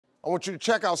I want you to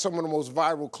check out some of the most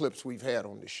viral clips we've had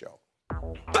on this show.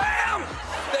 BAM!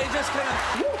 They just kind of...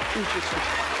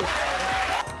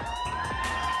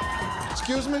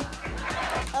 Excuse me?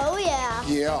 Oh, yeah.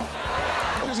 Yeah.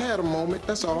 I just had a moment,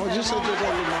 that's all. Just had a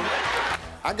moment.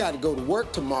 I got to go to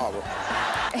work tomorrow.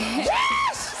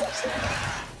 Yes!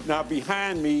 Now,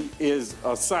 behind me is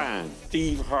a sign,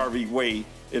 Steve Harvey Way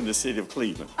in the city of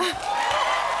Cleveland.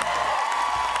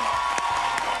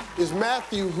 It's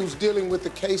Matthew who's dealing with the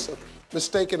case of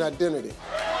mistaken identity.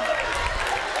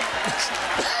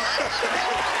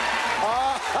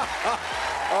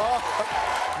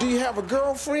 Do you have a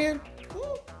girlfriend?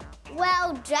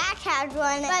 Well, Jack has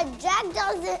one, but Jack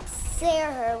doesn't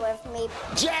share her with me.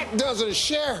 Jack doesn't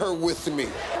share her with me.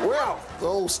 Well, the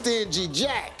old stingy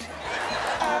Jack.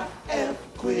 I am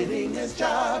quitting his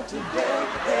job today.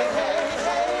 Hey, hey,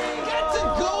 hey. Got to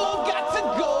go, got to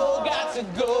go, got to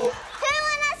go. Who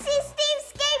wanna see Steve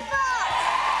skateboard?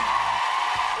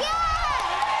 Yeah!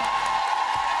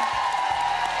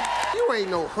 You ain't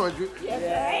no 100. Yes, I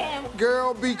am.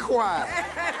 Girl, be quiet.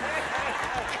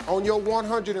 On your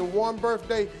 101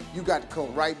 birthday, you got to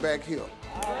come right back here.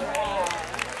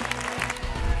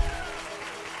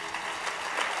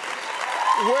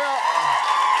 Well,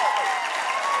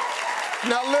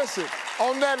 now listen,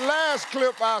 on that last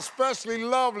clip, I especially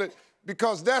loved it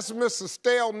because that's Miss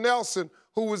Estelle Nelson,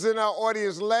 who was in our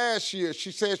audience last year.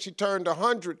 She said she turned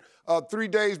 100 3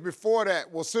 days before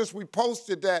that. Well, since we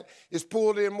posted that, it's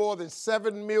pulled in more than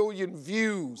 7 million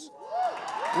views.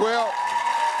 Well,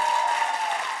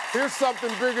 here's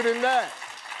something bigger than that.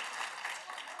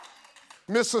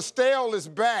 Miss Estelle is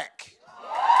back.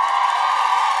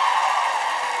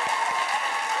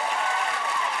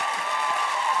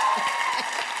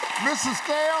 Miss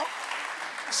Estelle,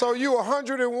 so you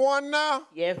 101 now?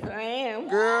 Yes, I am.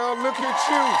 Girl, look at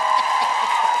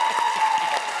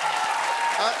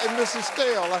you. And Miss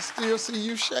Estelle, I still see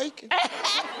you shaking.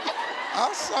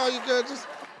 I saw you, girl.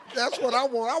 That's what I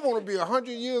want. I want to be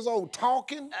 100 years old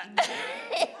talking.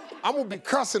 I'm going to be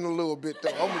cussing a little bit,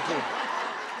 though. I'm gonna tell you.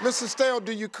 Miss Estelle,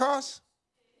 do you cuss?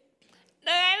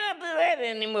 No, I don't do that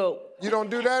anymore. You don't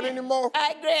do that anymore?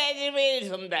 I graduated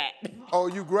from that. Oh,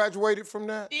 you graduated from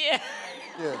that? Yeah.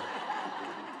 Yeah.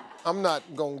 I'm not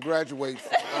going to graduate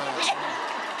from mine.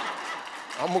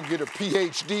 I'm going to get a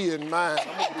PhD in mine.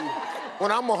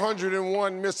 When I'm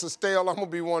 101, Miss Estelle, I'm going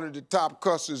to be one of the top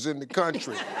cussers in the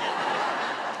country.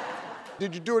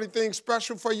 Did you do anything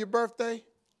special for your birthday?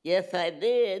 Yes, I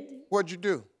did. What'd you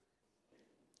do?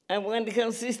 I wanted to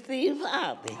come see Steve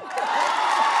Harvey.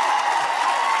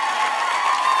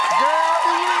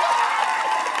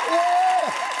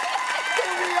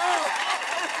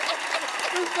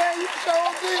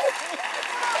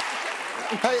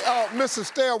 Hey, Miss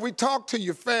Estelle, we talked to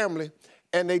your family,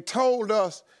 and they told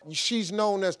us she's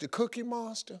known as the Cookie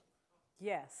Monster.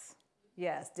 Yes,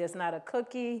 yes. There's not a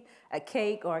cookie, a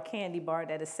cake, or a candy bar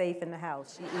that is safe in the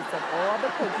house. She eats up all the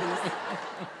cookies.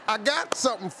 I got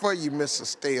something for you, Miss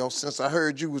Estelle, since I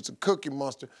heard you was a Cookie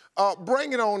Monster.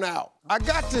 Bring it on out. I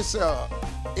got this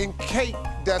in cake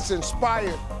that's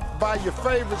inspired by your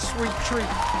favorite sweet treat.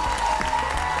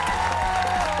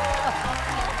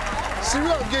 See, we're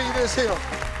gonna give you this here.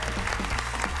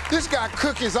 This got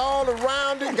cookies all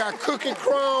around it, got cookie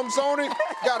crumbs on it,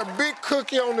 got a big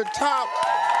cookie on the top,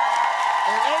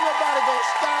 and ain't nobody gonna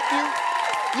stop you.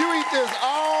 You eat this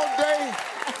all day.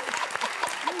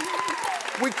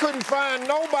 We couldn't find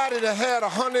nobody that had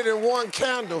 101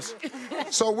 candles,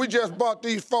 so we just bought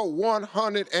these for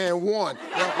 101.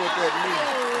 That's what that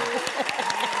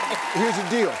means. Here's the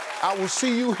deal. I will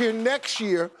see you here next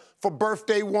year for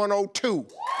birthday 102.